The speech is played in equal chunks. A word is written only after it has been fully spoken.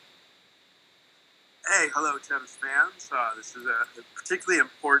Hey, hello, tennis fans. This is a particularly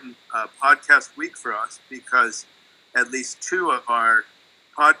important podcast week for us because at least two of our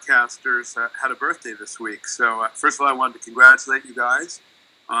podcasters had a birthday this week. So, first of all, I wanted to congratulate you guys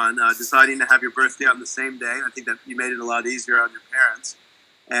on deciding to have your birthday on the same day. I think that you made it a lot easier on your parents.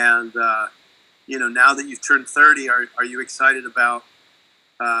 And, now that you've turned 30, are you excited about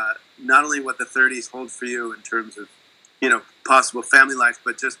not only what the 30s hold for you in terms of, possible family life,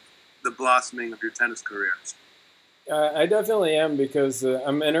 but just the blossoming of your tennis careers? I definitely am because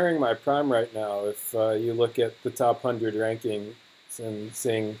I'm entering my prime right now. If you look at the top 100 rankings and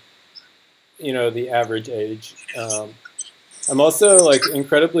seeing, the average age. I'm also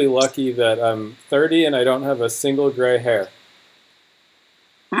incredibly lucky that I'm 30 and I don't have a single gray hair.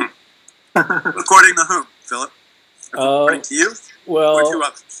 According to whom, Philip? According to you? Well, or to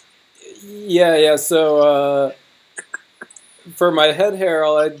others? Yeah. So for my head hair,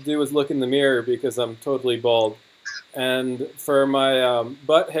 all I do is look in the mirror because I'm totally bald. And for my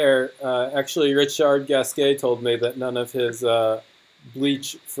butt hair, actually, Richard Gasquet told me that none of his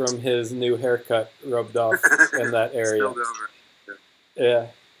bleach from his new haircut rubbed off in that area. Spilled over. Yeah.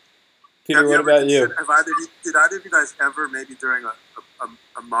 Peter, what about you? Did either of you guys ever, maybe during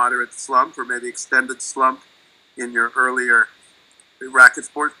a moderate slump or maybe extended slump in your earlier racket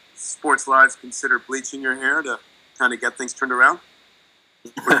sports lives, consider bleaching your hair to kind of get things turned around?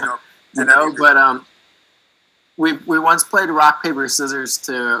 But we once played rock paper scissors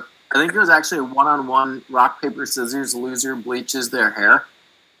to. I think it was actually a one-on-one rock paper scissors. Loser bleaches their hair,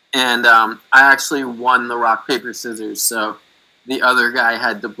 and I actually won the rock paper scissors. So the other guy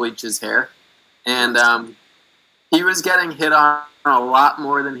had to bleach his hair, and he was getting hit on a lot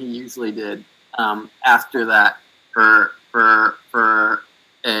more than he usually did after that for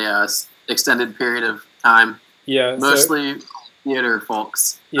a extended period of time. Yeah, mostly theater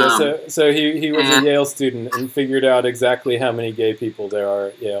folks. Yeah, so he was a Yale student and figured out exactly how many gay people there are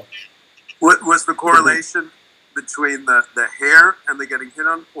at Yale. What was the correlation between the hair and the getting hit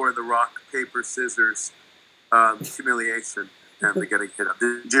on, or the rock paper scissors humiliation and the getting hit on?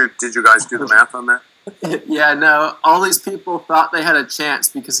 Did you guys do the math on that? Yeah, no. All these people thought they had a chance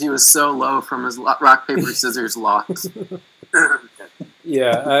because he was so low from his rock paper scissors locks.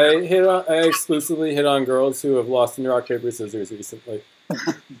 Yeah, I exclusively hit on girls who have lost in rock paper scissors recently.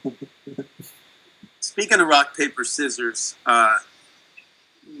 Speaking of rock paper scissors,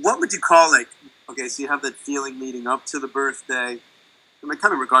 what would you call so you have that feeling leading up to the birthday, and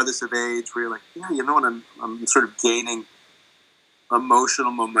kind of regardless of age, where you're like, yeah, you know what, I'm sort of gaining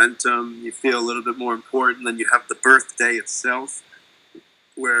emotional momentum. You feel a little bit more important. Then you have the birthday itself,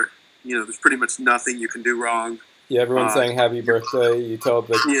 where there's pretty much nothing you can do wrong. Yeah, everyone's saying happy birthday. You tell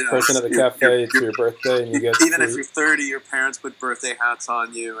the person at the cafe it's your birthday, and you get even if you're 30, your parents put birthday hats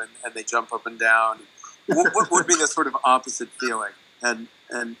on you, and they jump up and down. What would be the sort of opposite feeling? And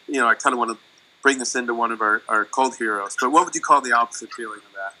I kind of want to bring this into one of our cult heroes. But what would you call the opposite feeling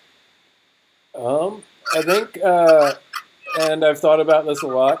of that? I think, and I've thought about this a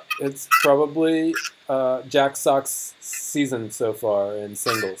lot. It's probably Jack Sock's season so far in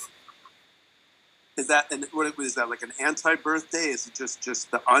singles. Is that like an anti-birthday? Is it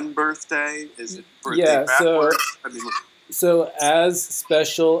just the unbirthday? Is it birthday backwards? So so as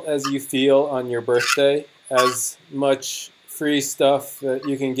special as you feel on your birthday, as much free stuff that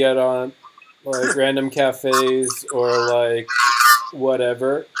you can get on like random cafes or like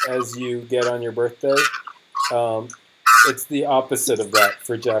whatever as you get on your birthday, it's the opposite of that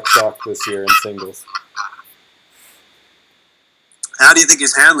for Jack Sock this year in singles. How do you think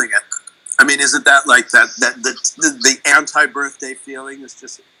he's handling it? I mean, is it that the anti-birthday feeling is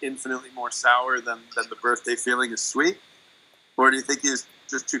just infinitely more sour than the birthday feeling is sweet? Or do you think he's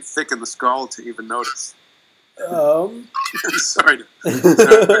just too thick in the skull to even notice? Sorry to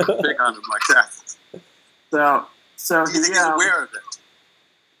pick on him like that. So do you think he's aware of it?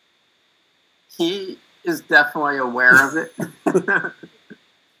 He is definitely aware of it.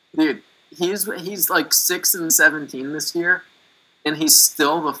 Dude, he's like 6-17 this year. And he's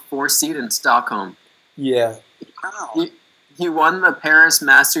still the 4th seed in Stockholm. Yeah. Wow. He won the Paris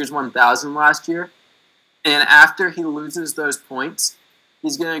Masters 1000 last year. And after he loses those points,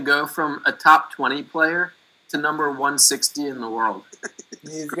 he's going to go from a top 20 player to number 160 in the world.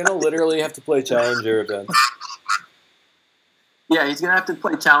 He's going to literally have to play challenger events. Yeah, he's going to have to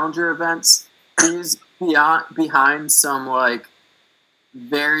play challenger events. He's behind some,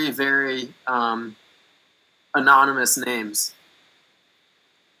 very, very anonymous names.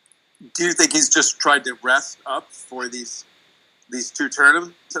 Do you think he's just tried to rest up for these two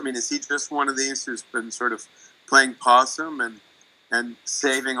tournaments? I mean, is he just one of these who's been sort of playing possum and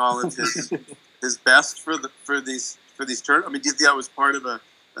saving all of his his best for these tournaments? I mean, do you think that was part of a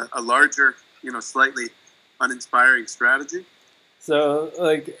larger, slightly uninspiring strategy? So,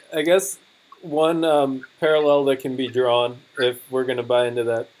 I guess one parallel that can be drawn, if we're going to buy into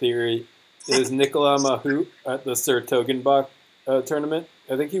that theory, is Nicolas Mahut at the Sir Togenbach tournament.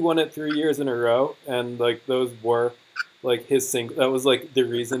 I think he won it 3 years in a row, and those were his single. That was the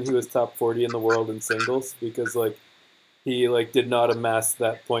reason he was top 40 in the world in singles, because he did not amass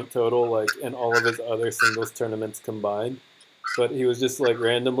that point total in all of his other singles tournaments combined, but he was just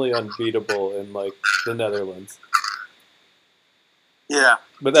randomly unbeatable in the Netherlands. Yeah,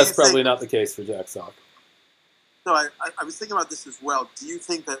 but that's probably not the case for Jack Sock. So I was thinking about this as well. Do you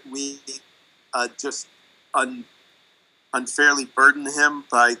think that we just unfairly burden him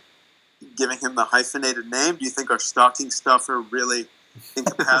by giving him the hyphenated name? Do you think our stocking stuffer really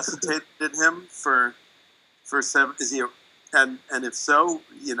incapacitated him for 7? Is he? And if so,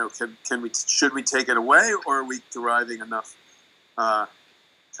 should we take it away, or are we deriving enough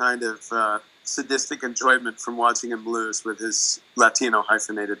kind of sadistic enjoyment from watching him lose with his Latino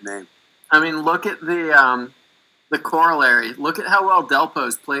hyphenated name? I mean, look at the corollary. Look at how well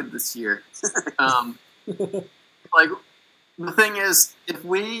Delpo's played this year. The thing is, if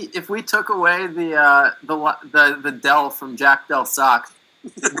we took away the Del from Jack Del Sock,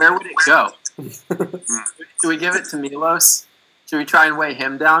 where would it go? Do we give it to Milos? Should we try and weigh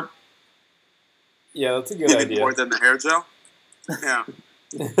him down? Yeah, that's a good idea. More than the hair gel? Yeah.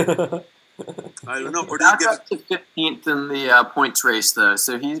 I don't know. Or That's up to 15th in the points race, though,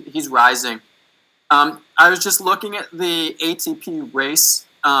 so he's rising. I was just looking at the ATP race,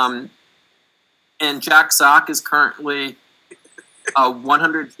 and Jack Sock is currently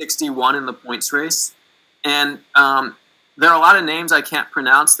 161 in the points race. And there are a lot of names I can't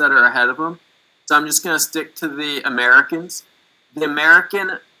pronounce that are ahead of him, so I'm just going to stick to the Americans. The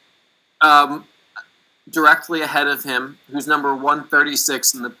American directly ahead of him, who's number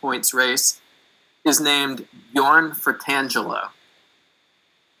 136 in the points race, is named Bjorn Fratangelo.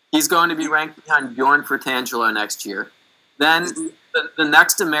 He's going to be ranked behind Bjorn Fratangelo next year. Then the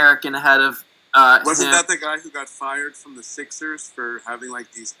next American ahead of wasn't that the guy who got fired from the Sixers for having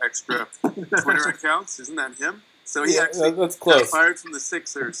these extra Twitter accounts? Isn't that him? So he actually that's close. Got fired from the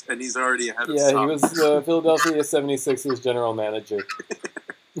Sixers, and he's already ahead of Sock. He was the Philadelphia 76ers general manager.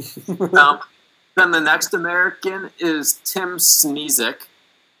 Then the next American is Tim Snezik.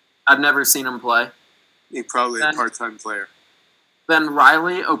 I've never seen him play. He's probably a part-time player. Then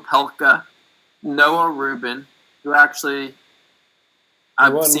Riley Opelka, Noah Rubin, who actually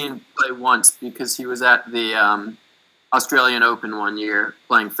I've seen play once because he was at the Australian Open one year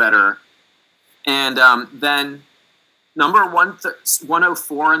playing Federer. And then number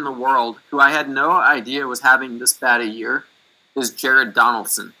 104 in the world, who I had no idea was having this bad a year, is Jared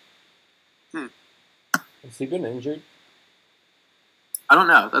Donaldson. Has he been injured? I don't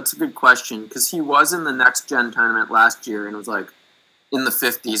know. That's a good question, because he was in the Next Gen tournament last year and was in the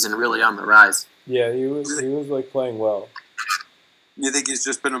 50s and really on the rise. Yeah, he was playing well. You think he's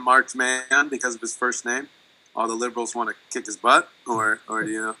just been a marked man because of his first name? All the liberals want to kick his butt, or do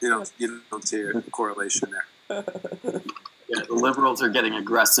you don't see a correlation there? Yeah, the liberals are getting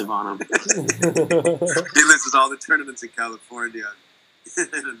aggressive on him. He loses all the tournaments in California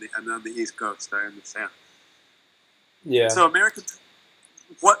and on the East Coast. I understand. Yeah. So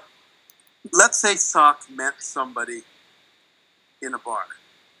let's say Sock met somebody in a bar,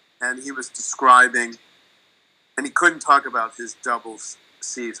 and he was describing, and he couldn't talk about his doubles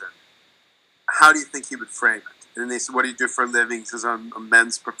season. How do you think he would frame it? And they said, "What do you do for a living?" He says, "I'm a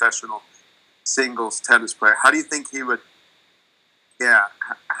men's professional singles tennis player." How do you think he would? Yeah.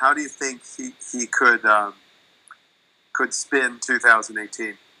 How do you think he could spin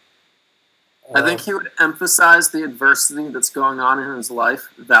 2018? I think he would emphasize the adversity that's going on in his life,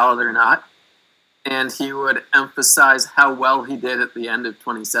 valid or not, and he would emphasize how well he did at the end of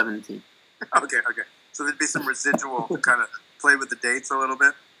 2017. Okay. So there'd be some residual kind of play with the dates a little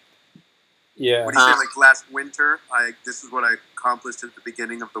bit. Yeah. What do you say, last winter, this is what I accomplished at the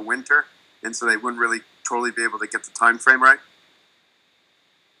beginning of the winter, and so they wouldn't really totally be able to get the time frame right?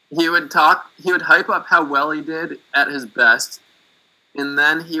 He would hype up how well he did at his best, and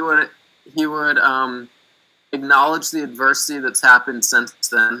then he would acknowledge the adversity that's happened since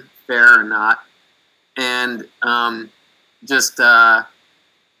then, fair or not, and just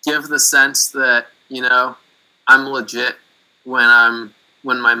give the sense that I'm legit when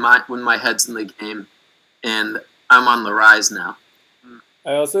my head's in the game, and I'm on the rise now.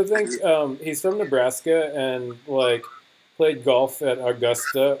 I also think he's from Nebraska and played golf at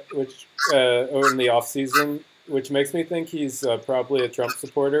Augusta, which in the off season, which makes me think he's probably a Trump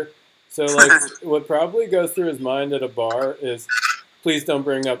supporter. So, like, what probably goes through his mind at a bar is, please don't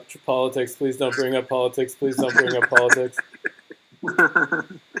bring up politics, please don't bring up politics, please don't bring up politics.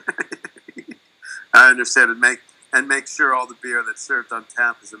 I understand. And make sure all the beer that's served on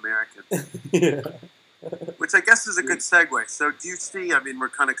tap is American. Yeah. Which I guess is a good segue. So do you see, I mean, we're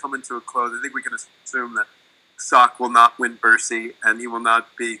kind of coming to a close. I think we can assume that Sock will not win Bercy, and he will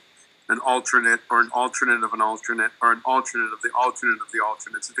not be an alternate or an alternate of an alternate or an alternate of the alternate of the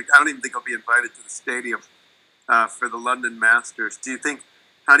alternates. I don't even think he'll be invited to the stadium for the London Masters.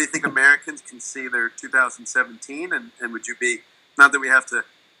 How do you think Americans can see their 2017? And would you be, not that we have to,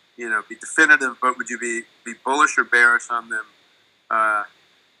 be definitive, but would you be bullish or bearish on them?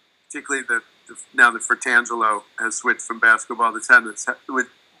 Particularly now that Fratangelo has switched from basketball to tennis. How do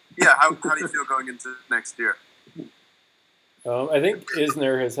you feel going into next year? I think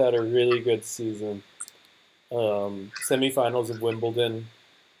Isner has had a really good season. Semifinals of Wimbledon.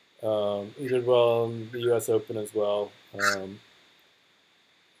 He did well in the U.S. Open as well.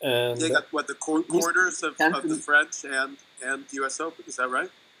 And they got the quarters of the French and U.S. Open. Is that right?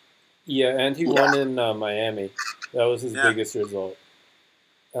 Yeah, and he won in Miami. That was his biggest result.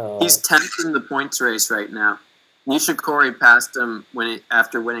 He's 10th in the points race right now. Nishikori passed him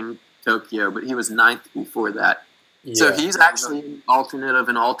after winning Tokyo, but he was 9th before that. Yeah. So he's actually an alternate of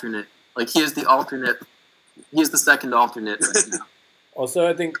an alternate. Like, he is the alternate. He's the second alternate right now. Also,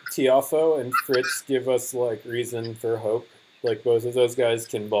 I think Tiafoe and Fritz give us, like, reason for hope. Like, both of those guys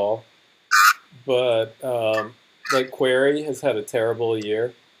can ball. But, like, Query has had a terrible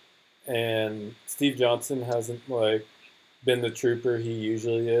year. And Steve Johnson hasn't, like, been the trooper he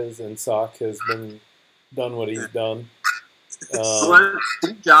usually is. And Sock has done what he's done.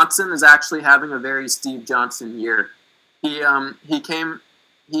 Steve Johnson is actually having a very Steve Johnson year. He went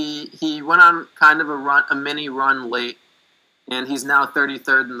on kind of a mini run late, and he's now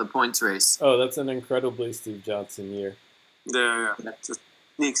 33rd in the points race. Oh, that's an incredibly Steve Johnson year. Yeah. Just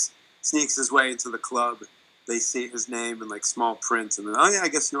sneaks his way into the club. They see his name in like small print, and then I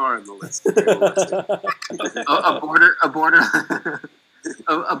guess you are on the list.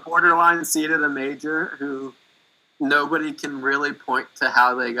 a borderline seed at a major who nobody can really point to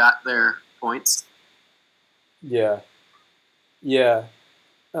how they got their points. Yeah. The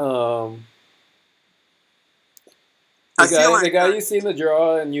guy you see in the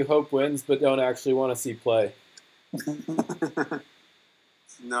draw and you hope wins, but don't actually want to see play.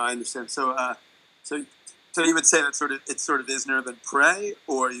 No, I understand. So you would say that it's sort of Isner than Prey,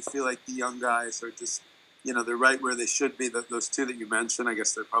 or you feel like the young guys are just, they're right where they should be. Those two that you mentioned, I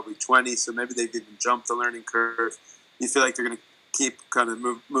guess they're probably 20, so maybe they've even jumped the learning curve. You feel like they're going to keep kind of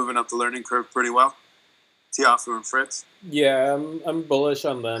moving up the learning curve pretty well? Tiafoe and Fritz? Yeah, I'm bullish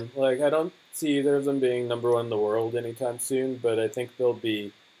on them. Like, I don't see either of them being number one in the world anytime soon, but I think both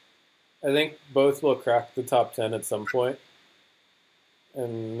will crack the top 10 at some point,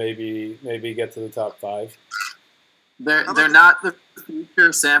 and maybe get to the top 5. They're not the future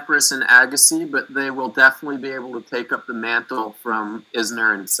Sampras and Agassi, but they will definitely be able to take up the mantle from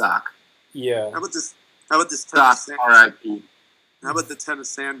Isner and Sock. Yeah. How about this Sock, R.I.P. How about the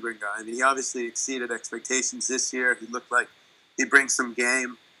Tennis Sandgren guy? I mean, he obviously exceeded expectations this year. He looked like he brings some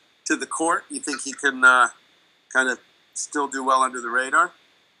game to the court. You think he can kind of still do well under the radar?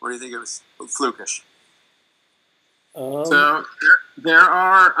 Or do you think it was flukish? So there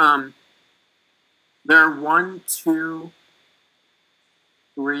are 1, 2,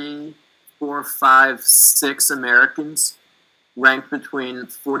 3, 4, 5, 6 Americans ranked between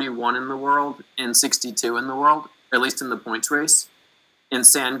 41 in the world and 62 in the world, or at least in the points race. And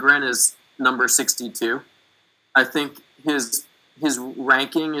Sandgren is number 62. I think his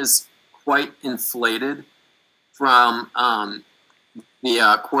ranking is quite inflated from the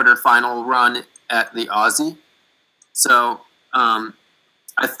quarterfinal run at the Aussie. So I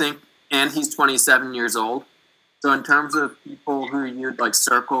think, and he's 27 years old. So in terms of people who you'd like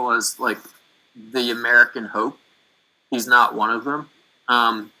circle as like the American hope, he's not one of them.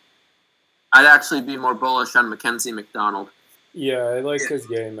 I'd actually be more bullish on Mackenzie McDonald. Yeah, I like his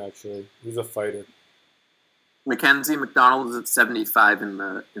game, actually. He's a fighter. Mackenzie McDonald is at 75 in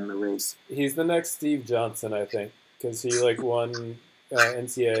the race. He's the next Steve Johnson, I think, because he won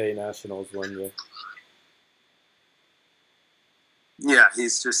NCAA Nationals one year. Yeah,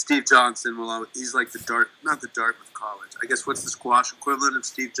 he's just Steve Johnson. He's like not the Dartmouth College. I guess what's the squash equivalent of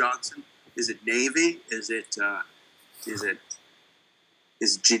Steve Johnson? Is it Navy? Is it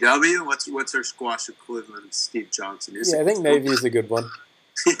GW? What's our squash equivalent of Steve Johnson? I think Navy is a good one.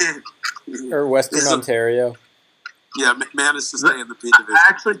 Or Western Ontario. Yeah, McManus to stay in the P division. I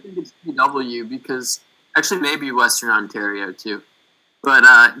actually think it's GW because maybe Western Ontario too. But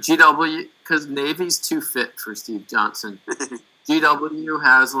GW, because Navy's too fit for Steve Johnson. GW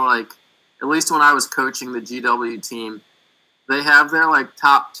has at least when I was coaching the GW team, they have their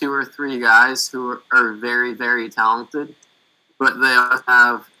top 2 or 3 guys who are very, very talented, but they also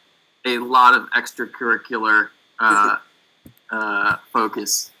have a lot of extracurricular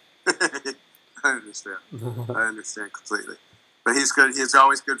focus. I understand completely. But he's good. He's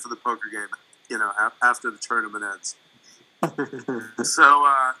always good for the poker game, after the tournament ends. So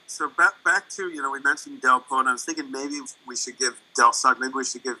back to, we mentioned Delpo, and I was thinking maybe we should give maybe we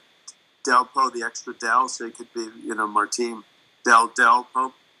should give Delpo the extra Del, so he could be, Martin Del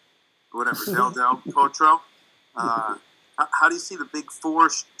whatever, Del Potro. How do you see the big 4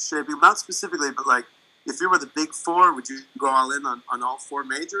 shaping? Not specifically, but if you were the big 4, would you go all in on all 4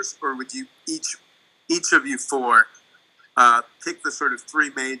 majors, or would you each of you 4 pick the sort of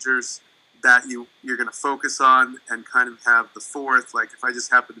 3 majors that you're going to focus on, and kind of have the 4th? Like, if I just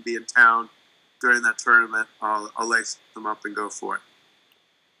happen to be in town during that tournament, I'll lace them up and go for it.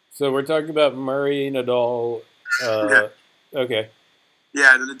 So we're talking about Murray, Nadal. Yeah. Okay.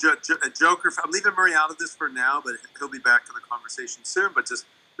 Yeah, and a Joker. I'm leaving Murray out of this for now, but he'll be back in the conversation soon. But just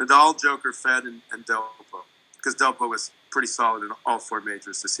Nadal, Joker, Fed, and Delpo, because Delpo was pretty solid in all 4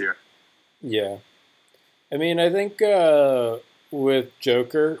 majors this year. Yeah. I mean, I think with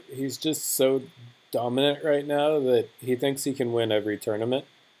Joker, he's just so dominant right now that he thinks he can win every tournament.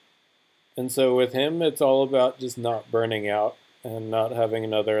 And so with him, it's all about just not burning out and not having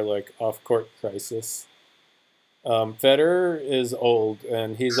another off-court crisis. Federer is old,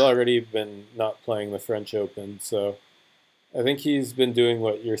 and he's already been not playing the French Open, so I think he's been doing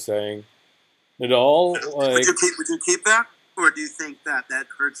what you're saying. Nadal, would you keep that, or do you think that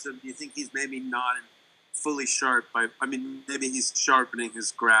hurts him? Do you think he's maybe not fully sharp? Maybe he's sharpening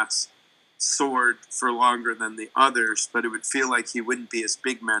his grass sword for longer than the others, but it would feel like he wouldn't be as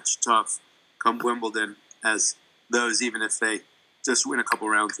big match tough come Wimbledon as those, even if they just win a couple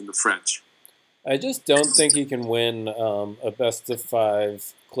rounds in the French. I just don't think he can win a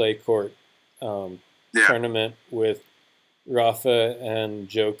best-of-5 clay court tournament with Rafa and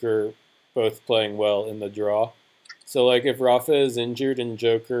Joker both playing well in the draw. So, if Rafa is injured and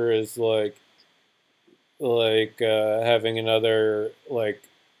Joker is, having another,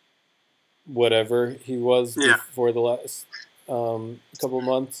 whatever he was before the last couple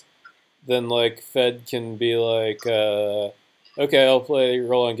months, then, Fed can be okay, I'll play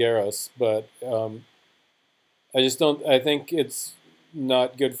Roland Garros, but I just don't. I think it's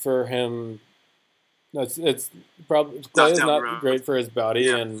not good for him. It's probably clay is not great for his body,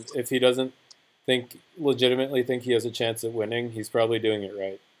 and if he doesn't legitimately think he has a chance at winning, he's probably doing it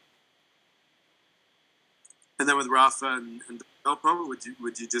right. And then with Rafa and Delpo,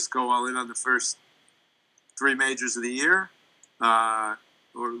 would you just go all in on the first 3 majors of the year, or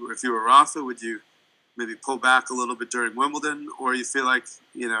if you were Rafa, would you maybe pull back a little bit during Wimbledon, or you feel like,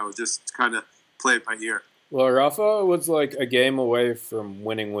 just kind of play it by ear? Well, Rafa was a game away from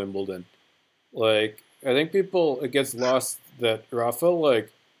winning Wimbledon. I think it gets lost that Rafa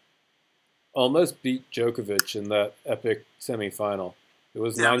almost beat Djokovic in that epic semifinal. It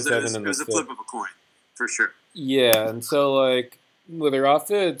was 9-7 in the fifth. It was a flip of a coin, for sure. Yeah, and so with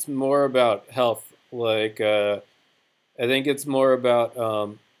Rafa, it's more about health. I think it's more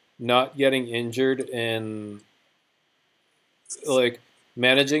about not getting injured and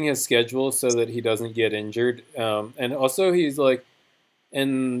managing his schedule so that he doesn't get injured. And also he's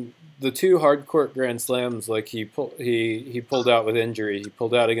in the 2 hardcourt Grand Slams, he pulled out with injury. He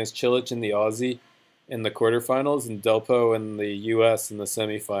pulled out against Cilic in the Aussie in the quarterfinals and Delpo in the U.S. in the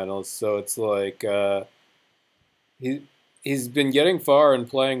semifinals. So it's he's been getting far and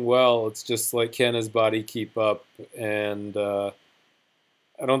playing well. It's just can his body keep up? And I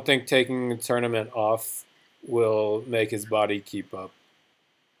don't think taking the tournament off will make his body keep up.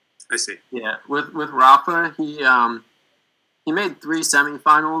 I see. Yeah, with Rafa, he made 3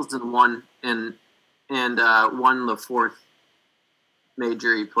 semifinals and won the 4th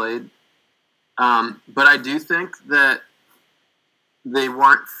major he played. But I do think that they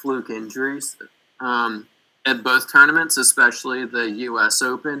weren't fluke injuries at both tournaments, especially the U.S.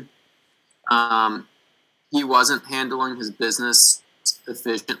 Open. He wasn't handling his business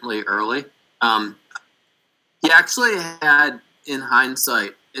efficiently early. He actually had, in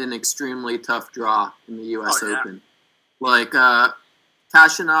hindsight, an extremely tough draw in the U.S. Open.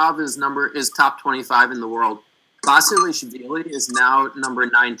 Khachanov is top 25 in the world. Vasilishvili is now number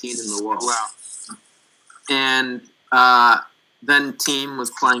 19 in the world. Wow. And then Thiem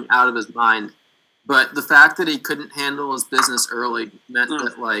was playing out of his mind. But the fact that he couldn't handle his business early meant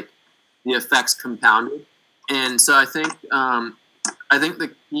that the effects compounded. And so I think I think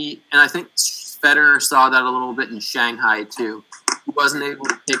the key, and I think Federer saw that a little bit in Shanghai too. He wasn't able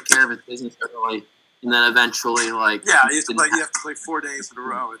to take care of his business early, and then eventually, like Yeah, you have to play 4 days in a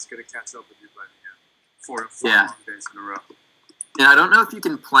row. It's going to catch up with you by the end. Four long days in a row. And I don't know if you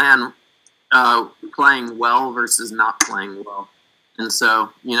can plan playing well versus not playing well, and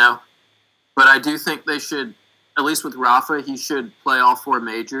so but I do think they should. At least with Rafa, he should play all 4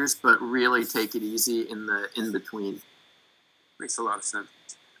 majors, but really take it easy in the in between. Makes a lot of sense.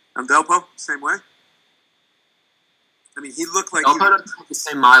 Delpo, same way. I mean, he looked like Delpo doesn't have the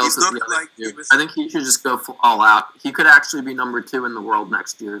same miles as the other like two. I think he should just go all out. He could actually be number 2 in the world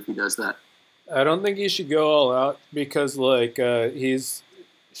next year if he does that. I don't think he should go all out because, like, he's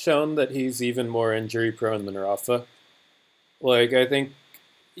shown that he's even more injury prone than Rafa. Like, I think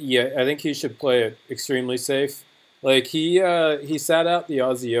he should play it extremely safe. Like, he sat out the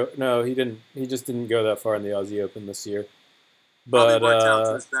Aussie Open. No, he didn't. He just didn't go that far in the Aussie Open this year. But probably worked out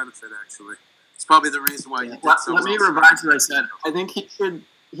to his benefit, actually. It's probably the reason why he did so well. Let me revise what I said. I think he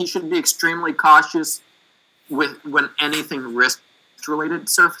should be extremely cautious with when anything risk-related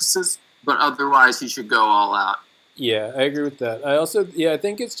surfaces, but otherwise he should go all out. Yeah, I agree with that. I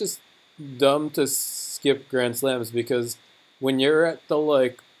think it's just dumb to skip Grand Slams because when you're at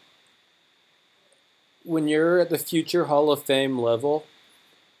the future Hall of Fame level,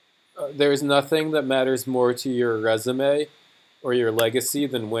 there's nothing that matters more to your resume or your legacy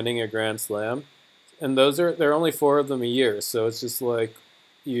than winning a Grand Slam. And there are only 4 of them a year, so it's just like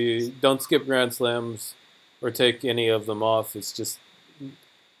you don't skip Grand Slams or take any of them off. It's just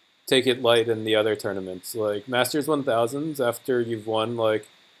take it light in the other tournaments. Like Masters 1000s after you've won like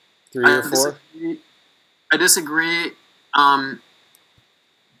 3 or 4. I disagree.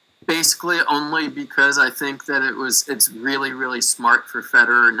 Basically only because I think that it's really, really smart for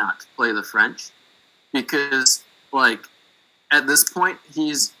Federer not to play the French. Because like at this point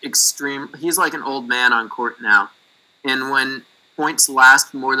he's like an old man on court now. And when points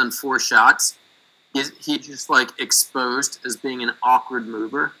last more than 4 shots, he's just like exposed as being an awkward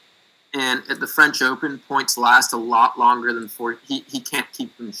mover. And at the French Open, points last a lot longer than 4. He can't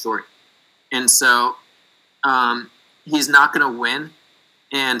keep them short. And so he's not going to win,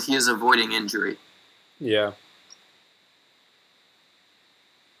 and he is avoiding injury. Yeah.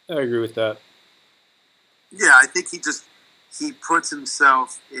 I agree with that. Yeah, I think he puts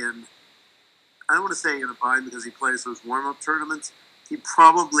himself in, I don't want to say in a bind because he plays those warm-up tournaments. He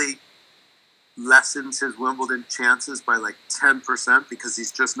probably lessens his Wimbledon chances by like 10% because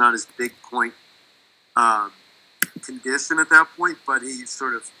he's just not as big point condition at that point. But he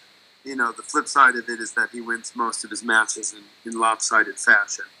sort of, the flip side of it is that he wins most of his matches in lopsided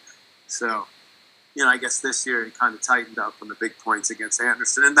fashion. So, I guess this year he kind of tightened up on the big points against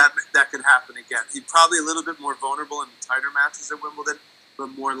Anderson, and that could happen again. He's probably a little bit more vulnerable in the tighter matches at Wimbledon, but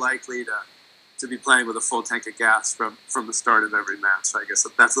more likely to be playing with a full tank of gas from the start of every match. So I guess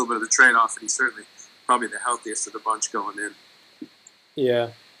that's a little bit of the trade-off, and he's certainly probably the healthiest of the bunch going in. Yeah.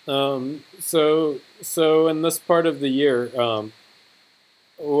 So in this part of the year,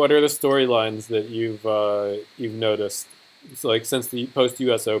 what are the storylines that you've noticed? It's like since the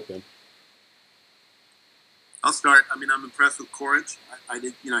post-U.S. Open. I'll start. I mean, I'm impressed with Coric. I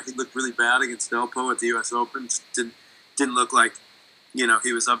did. He looked really bad against Delpo at the U.S. Open. Just didn't look like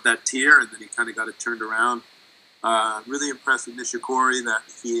he was up that tier, and then he kind of got it turned around. Really impressed with Nishikori that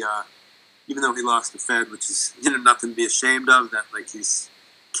he, even though he lost to Fed, which is nothing to be ashamed of, that like he's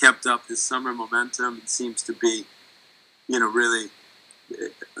kept up his summer momentum and seems to be, really.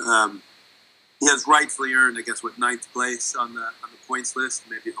 He has rightfully earned, I guess, 9th place on the points list.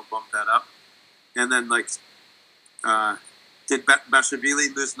 Maybe he'll bump that up. And then did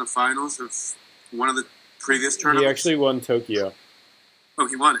Bashvili lose in the finals of one of the previous tournaments? He actually won Tokyo. Oh,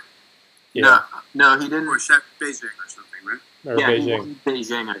 he won it. Yeah. No, he didn't. Or Beijing or something, right? Or yeah, Beijing. He won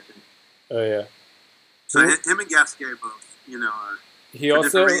Beijing, I think. Oh yeah. So him and Gasquet both, He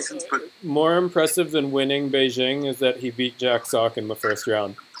also reasons, but more impressive than winning Beijing is that he beat Jack Sock in the first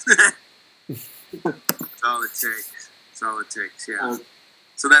round. That's all it takes. Yeah.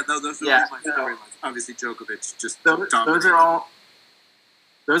 So those are my storylines. Obviously, Djokovic just those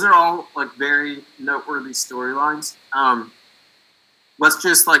are all like very noteworthy storylines. Let's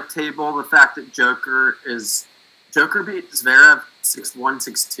just table the fact that Joker beat Zverev 6-1,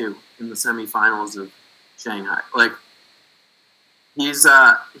 6-2 in the semifinals of Shanghai. Like he's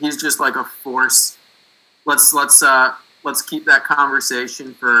just like a force. Let's keep that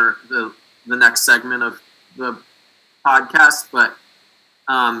conversation for the next segment of the podcast. But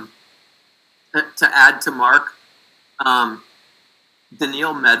to add to Mark,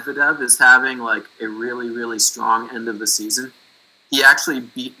 Daniil Medvedev is having like a really, really strong end of the season. he actually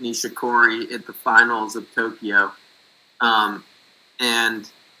beat Nishikori at the finals of Tokyo. And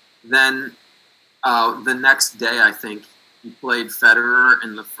then the next day, I think, he played Federer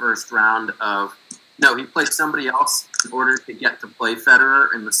in the first round of... No, he played somebody else in order to get to play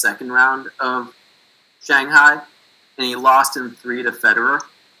Federer in the second round of Shanghai. And he lost in 3 to Federer.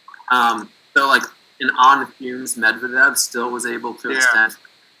 So, like, an on-fumes Medvedev still was able to extend.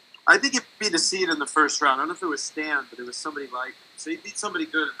 I think he beat a seed in the first round. I don't know if it was Stan, but it was somebody like him. So he beat somebody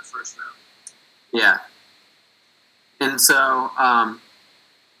good in the first round. Yeah. And so I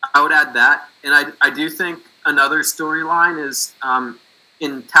would add that. And I do think another storyline is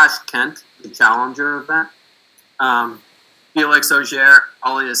in Tashkent, the Challenger event. Felix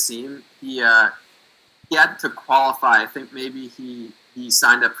Auger-Aliassime, he had to qualify. I think maybe he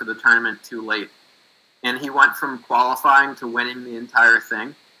signed up for the tournament too late. And he went from qualifying to winning the entire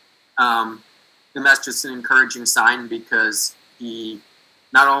thing. And that's just an encouraging sign because he,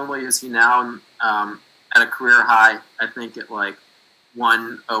 not only is he now at a career high, I think at like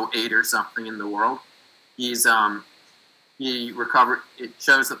 108 or something in the world, he's he recovered. It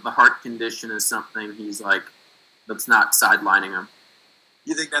shows that the heart condition is something he's like, that's not sidelining him.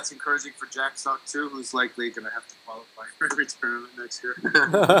 You think that's encouraging for Jack Sock too, who's likely going to have to qualify for every tournament next year?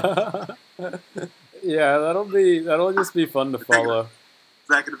 Yeah, that'll just be fun to follow. Is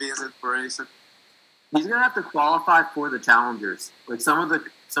that going to be his inspiration? He's going to have to qualify for the challengers. Like some of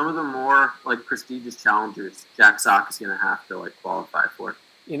the more like prestigious challengers, Jack Sock is going to have to like qualify for.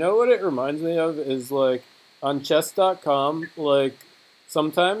 You know what it reminds me of is like on chess.com, like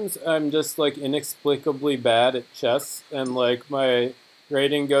sometimes I'm just like inexplicably bad at chess and like my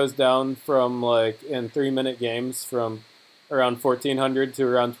rating goes down from like in 3-minute games from around 1400 to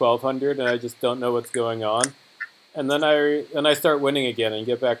around 1200 and I just don't know what's going on. And then I start winning again and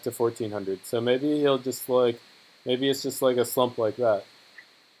get back to 1400. So maybe it's just like a slump like that.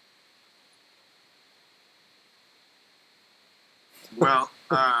 Well,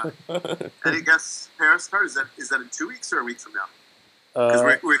 any guess Paris start? Is that in 2 weeks or a week from now?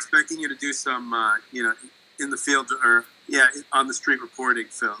 Because we're expecting you to do some, in the field or on the street reporting,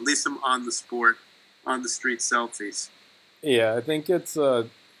 Phil. At least some on the street selfies. Yeah, I think it's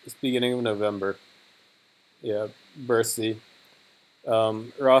beginning of November. Yeah, Bercy.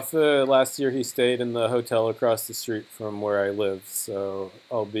 Rafa, last year he stayed in the hotel across the street from where I live, so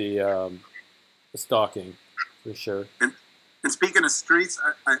I'll be stalking for sure. And speaking of streets,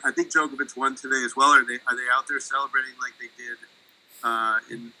 I think Djokovic won today as well. Are they out there celebrating like they did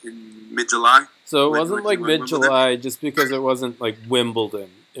in mid-July? So it wasn't like mid-July just because it wasn't like Wimbledon.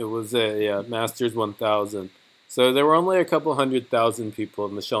 It was a Masters 1000. So there were only a couple 100,000 people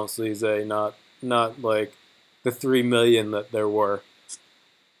in the Champs-Élysées, not like the 3 million that there were.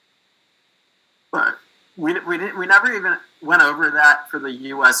 But we never even went over that for the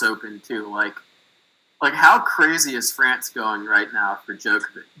U.S. Open too. Like how crazy is France going right now for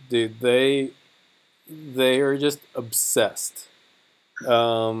Djokovic? Dude, they are just obsessed.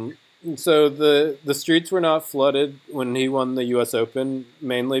 So the streets were not flooded when he won the U.S. Open,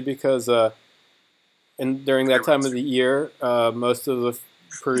 mainly because during that time of the year, most of the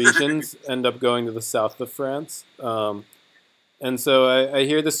Parisians end up going to the south of France. And so I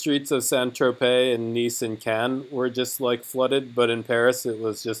hear the streets of Saint-Tropez and Nice and Cannes were just like flooded, but in Paris it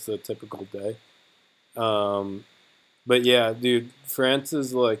was just a typical day. But yeah, dude, France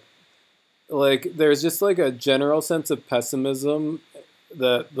is like there's just like a general sense of pessimism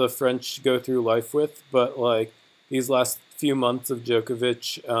that the French go through life with, but like these last few months of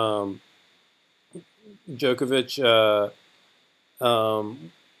Djokovic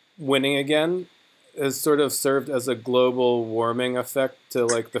winning again has sort of served as a global warming effect to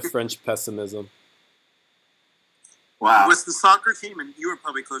like the French pessimism. Wow. Was the soccer team, and you were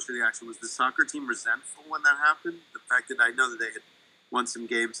probably closer to the action, was the soccer team resentful when that happened? The fact that I know that they had won some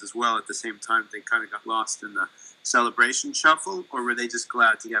games as well at the same time, they kind of got lost in the celebration shuffle, or were they just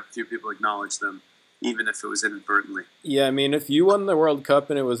glad to have a few people acknowledge them, even if it was inadvertently? Yeah, I mean, if you won the World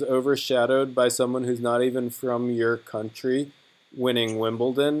Cup and it was overshadowed by someone who's not even from your country winning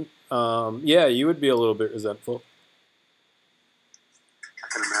Wimbledon, you would be a little bit resentful. I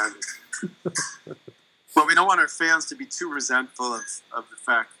can imagine. But we don't want our fans to be too resentful of the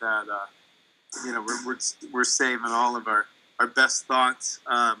fact that we're saving all of our best thoughts.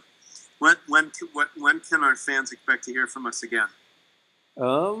 When can our fans expect to hear from us again?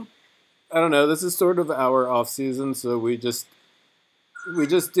 I don't know. This is sort of our off season, so we just do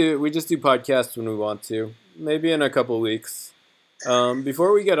podcasts when we want to. Maybe in a couple weeks.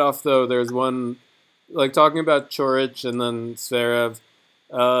 Before we get off, though, there's one like talking about Coric and then Zverev.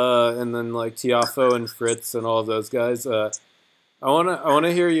 And then like Tiafoe and Fritz and all of those guys. I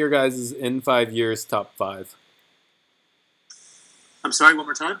wanna hear your guys' in 5 years top five. I'm sorry, one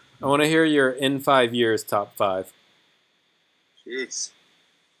more time. I wanna hear your in 5 years top five. Jeez,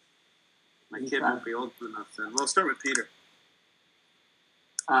 my kid won't be old enough then. We'll start with Peter.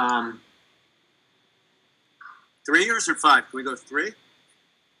 3 years or 5? Can we go 3?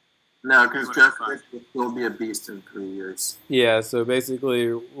 No, because Jeff will be a beast in 3 years. Yeah, so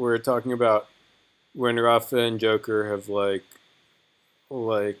basically we're talking about when Rafa and Joker have waned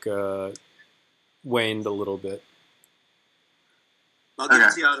a little bit. I'll give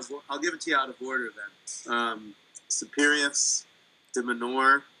it to you out of order then. Superius, De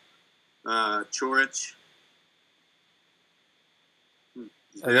Menor, Chorich,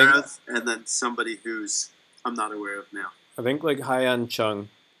 Zverev, and then somebody who's I'm not aware of now. I think like Haiyan Chung.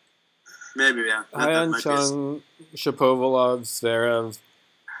 Maybe, yeah. Haiyan Chung, Shapovalov, Zverev,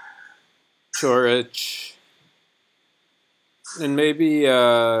 Chorich, and maybe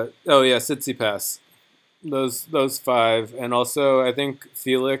Tsitsipas. Those five, and also I think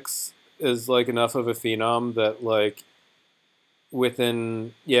Felix is like enough of a phenom that like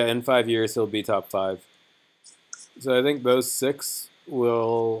in 5 years he'll be top five. So I think those six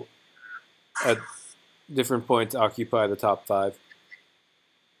will at different points occupy the top five.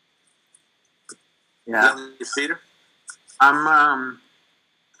 Yeah, Peter. I'm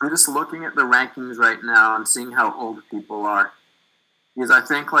just looking at the rankings right now and seeing how old people are. Because I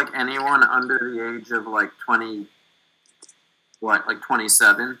think like anyone under the age of like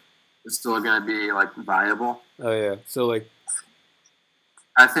 27 is still going to be like viable. Oh yeah, so like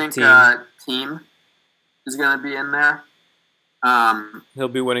I think Team is going to be in there. He'll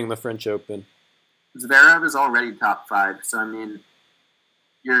be winning the French Open. Zverev is already top 5, so I mean,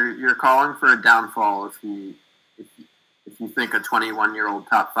 you're calling for a downfall if you think a 21-year-old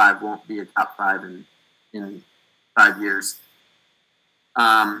top 5 won't be a top 5 in 5 years.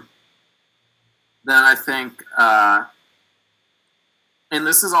 Then I think, and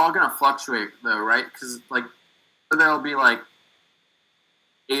this is all going to fluctuate though, right? Because like there'll be like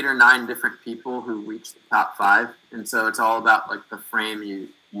 8 or 9 different people who reach the top 5, and so it's all about like the frame you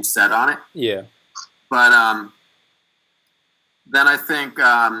set on it. Yeah. But then I think,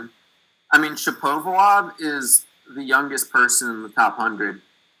 Shapovalov is the youngest person in the top 100,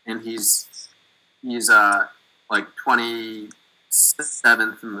 and he's like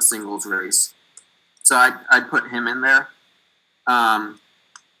 27th in the singles race. So I'd put him in there. I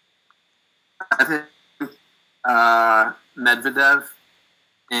think Medvedev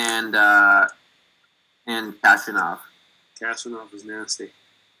and Khachanov. Khachanov is nasty.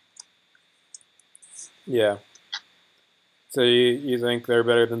 Yeah. So you think they're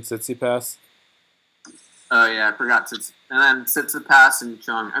better than Tsitsipas? Oh yeah, I forgot Tsitsipas. And then Tsitsipas and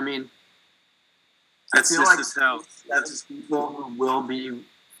Chung. I mean, that's I feel just like his health. That's people who will be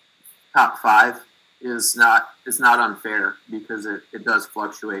top 5 is not unfair because it does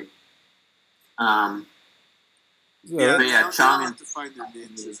fluctuate. Chung have to find their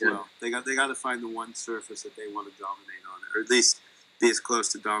niche as well. They got to find the one surface that they want to dominate on, or at least be as close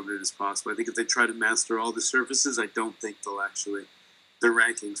to dominant as possible. I think if they try to master all the surfaces, I don't think their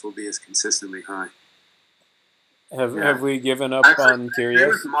rankings will be as consistently high. Have we given up on Kyrgios?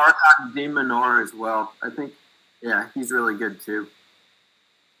 There's Marc-Andre De Menor as well. I think, yeah, he's really good too.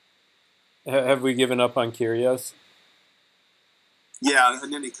 Have we given up on Kyrgios? Yeah,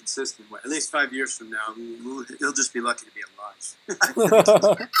 in any consistent way. At least 5 years from now, he'll just be lucky to be alive.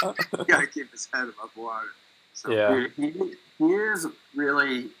 You got to keep his head above water. So. Yeah, he is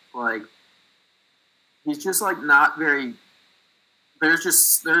really like he's just like not very. There's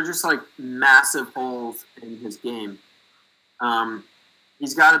just like massive holes in his game.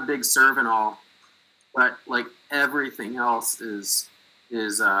 He's got a big serve and all, but like everything else is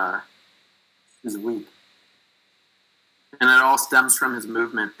weak, and it all stems from his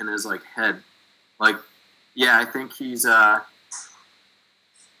movement and his like head. Like, yeah, I think he's.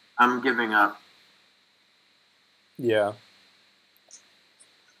 I'm giving up. Yeah.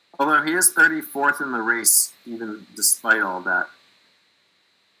 Although he is 34th in the race, even despite all that.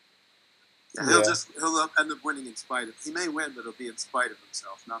 Yeah, he'll end up winning in spite of. He may win, but it'll be in spite of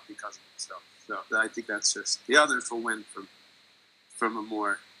himself, not because of himself. So I think that's just the others will win from a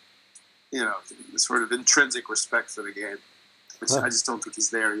more, sort of intrinsic respect for the game, which I just don't think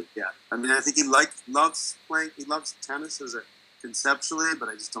he's there yet. I mean, I think he loves playing. He loves tennis conceptually, but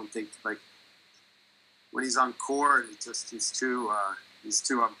I just don't think like when he's on court, he's too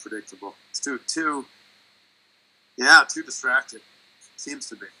unpredictable. It's too distracted. Seems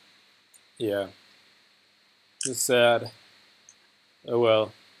to be. Yeah. It's sad. Oh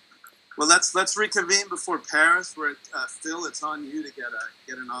well. Well, let's reconvene before Paris. Where Phil, it's on you to get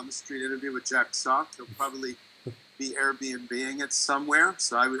an on the street interview with Jack Sock. He'll probably be Airbnb-ing it somewhere.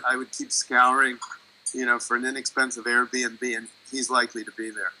 So I would keep scouring, for an inexpensive Airbnb, and he's likely to be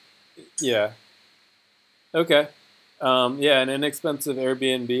there. Yeah. Okay. Yeah, an inexpensive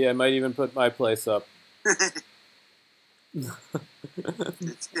Airbnb. I might even put my place up. If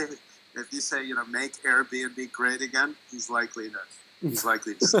you say, make Airbnb great again, he's likely to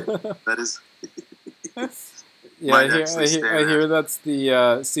say that is. Yeah, I hear that's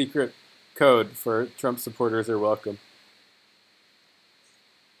the secret code for Trump supporters are welcome.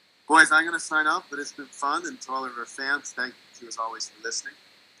 Boys, I'm going to sign off, but it's been fun, and to all of our fans, thank you as always for listening.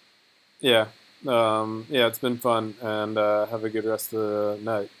 Yeah, it's been fun, and have a good rest of the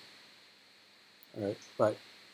night. All right, bye.